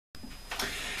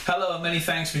Hello and many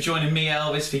thanks for joining me,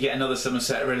 Elvis, for yet another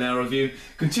Somerset Red Ale review.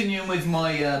 Continuing with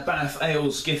my Bath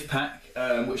Ales gift pack,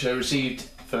 which I received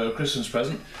for a Christmas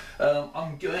present.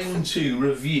 I'm going to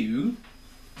review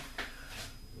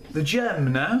the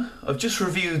gem now. I've just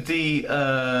reviewed the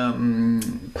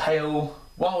pale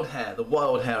wild hair. The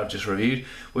wild hair I've just reviewed,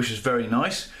 which is very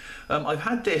nice. I've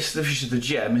had this is the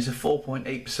gem. It's a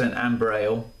 4.8% amber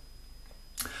ale.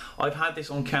 I've had this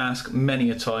on cask many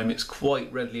a time. It's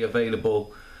quite readily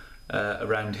available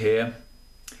around here,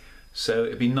 so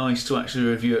it'd be nice to actually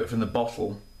review it from the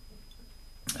bottle.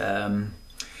 I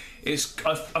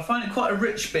find it quite a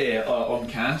rich beer on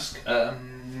cask.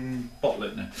 Bottle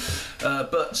it now,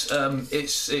 but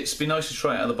it's been nice to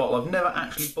try it out of the bottle. I've never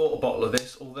actually bought a bottle of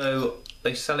this, although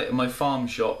they sell it in my farm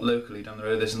shop locally down the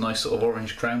road. There's a nice sort of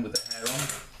orange crown with the hair on.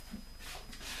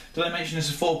 Did I mention it's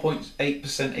a 4.8%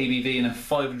 ABV in a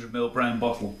 500ml brown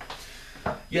bottle?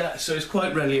 Yeah, so it's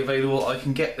quite readily available. I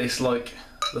can get this like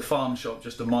the farm shop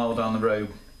just a mile down the road.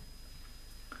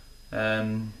 I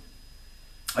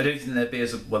don't think their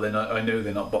beers are, well, they're not, I know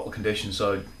they're not bottle conditioned,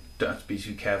 so I don't have to be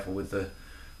too careful with the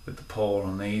pour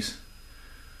on these.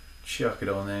 Chuck it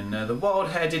on in. Now, the wild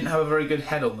hair didn't have a very good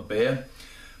head on the beer,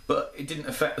 but it didn't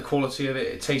affect the quality of it.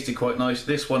 It tasted quite nice.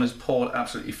 This one is poured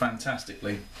absolutely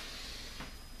fantastically.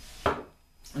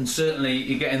 And certainly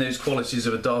you're getting those qualities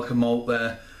of a darker malt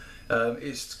there.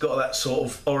 It's got that sort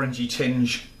of orangey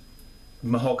tinge,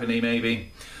 mahogany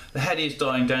maybe. The head is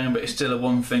dying down, but it's still a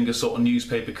one finger sort of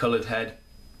newspaper coloured head.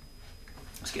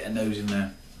 Let's get a nose in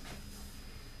there.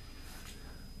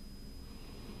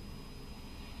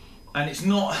 And it's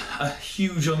not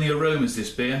huge on the aromas,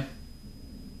 this beer.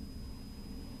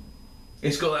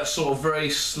 It's got that sort of very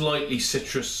slightly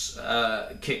citrus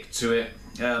kick to it.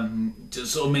 To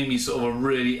sort of make me sort of a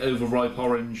really overripe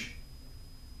orange.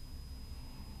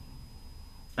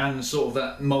 And sort of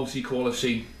that malty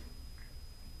quality.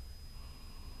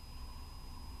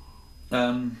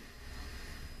 And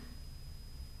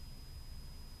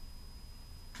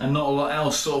not a lot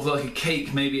else, sort of like a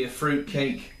cake, maybe a fruit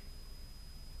cake.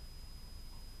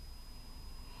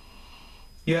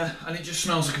 Yeah, and it just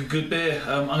smells like a good beer.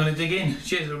 I'm going to dig in.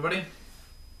 Cheers, everybody.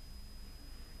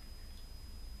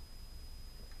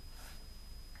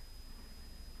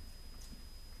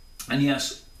 And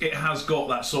yes, it has got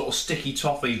that sort of sticky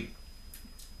toffee,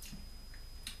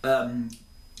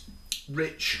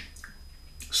 rich,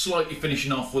 slightly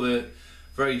finishing off with a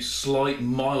very slight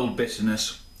mild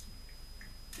bitterness.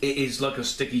 It is like a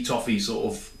sticky toffee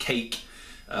sort of cake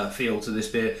feel to this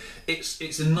beer.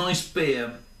 It's a nice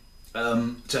beer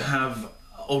to have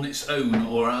on its own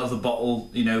or out of the bottle,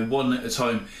 you know, one at a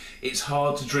time. It's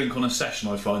hard to drink on a session,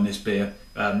 I find, this beer.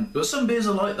 But some beers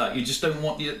are like that. You just don't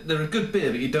want, they're a good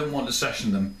beer, but you don't want to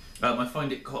session them. I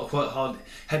find it quite hard,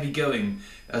 heavy going,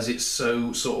 as it's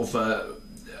so sort of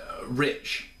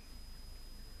rich.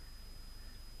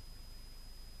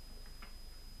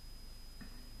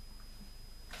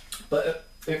 But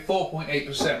at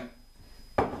 4.8%,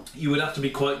 you would have to be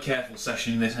quite careful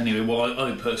sessioning this anyway. Well,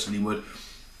 I personally would.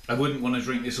 I wouldn't want to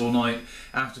drink this all night.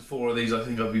 After 4 of these, I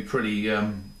think I'd be pretty,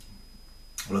 well,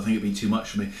 I think it'd be too much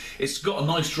for me. It's got a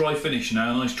nice dry finish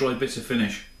now, a nice dry bitter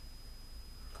finish.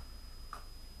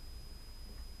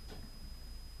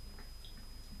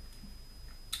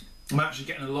 I'm actually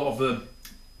getting a lot of the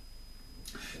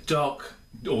dark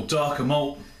or darker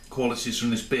malt qualities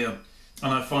from this beer,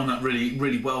 and I find that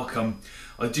really welcome.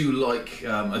 I do like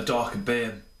a darker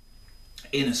beer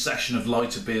in a session of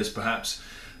lighter beers, perhaps.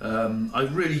 I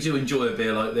really do enjoy a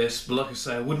beer like this, but like I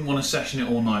say, I wouldn't want to session it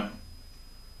all night.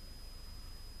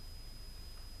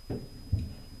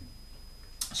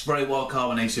 It's very well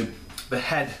carbonated. The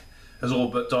head has all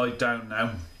but died down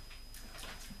now.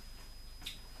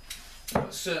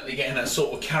 But certainly getting that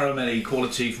sort of caramelly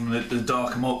quality from the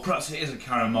darker malt. Perhaps it is a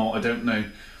caramel, I don't know.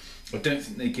 I don't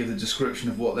think they give the description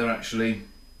of what they're actually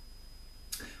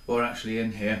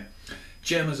in here.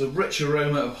 Gem has a rich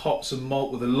aroma of hops and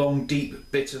malt with a long,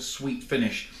 deep, bitter, sweet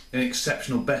finish. An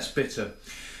exceptional best bitter.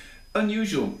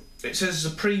 Unusual. It says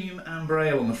it's a premium amber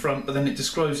ale on the front, but then it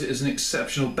describes it as an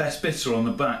exceptional best bitter on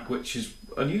the back, which is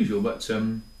unusual, but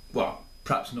well,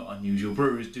 perhaps not unusual.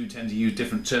 Breweries do tend to use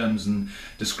different terms and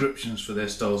descriptions for their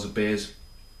styles of beers.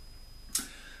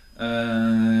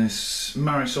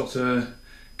 Marisotta,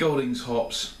 Goldings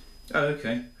hops. Oh,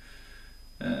 okay.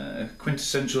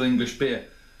 Quintessential English beer.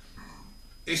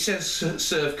 It says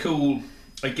serve cool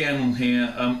again on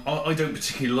here. I don't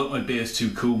particularly like my beers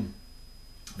too cool.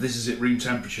 This is at room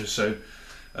temperature, so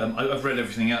I've read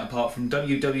everything out apart from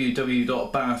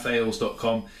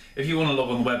www.bathales.com. If you want to log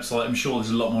on the website, I'm sure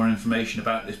there's a lot more information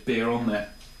about this beer on there.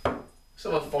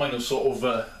 Let's have a final sort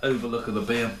of overlook of the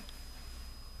beer.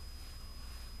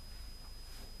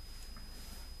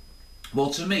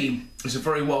 Well, to me, it's a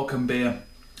very welcome beer.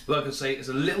 Like I say, it's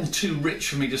a little too rich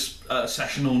for me to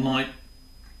session all night.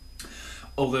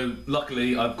 Although,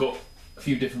 luckily, I've got a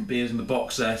few different beers in the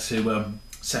box there to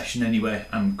session anyway,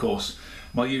 and of course,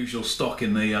 my usual stock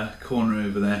in the corner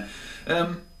over there.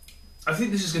 I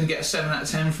think this is going to get a 7 out of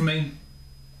 10 for me.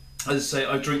 As I say,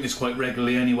 I drink this quite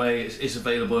regularly anyway. It's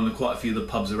available in quite a few of the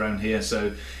pubs around here,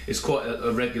 so it's quite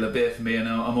a regular beer for me, and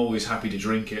I'm always happy to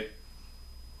drink it.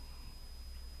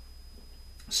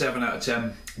 7 out of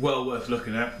 10, well worth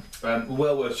looking at,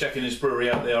 well worth checking this brewery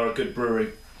out. They are a good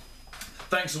brewery.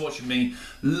 Thanks for watching me.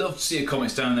 Love to see your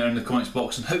comments down there in the comments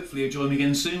box, and hopefully you'll join me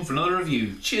again soon for another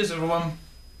review. Cheers everyone.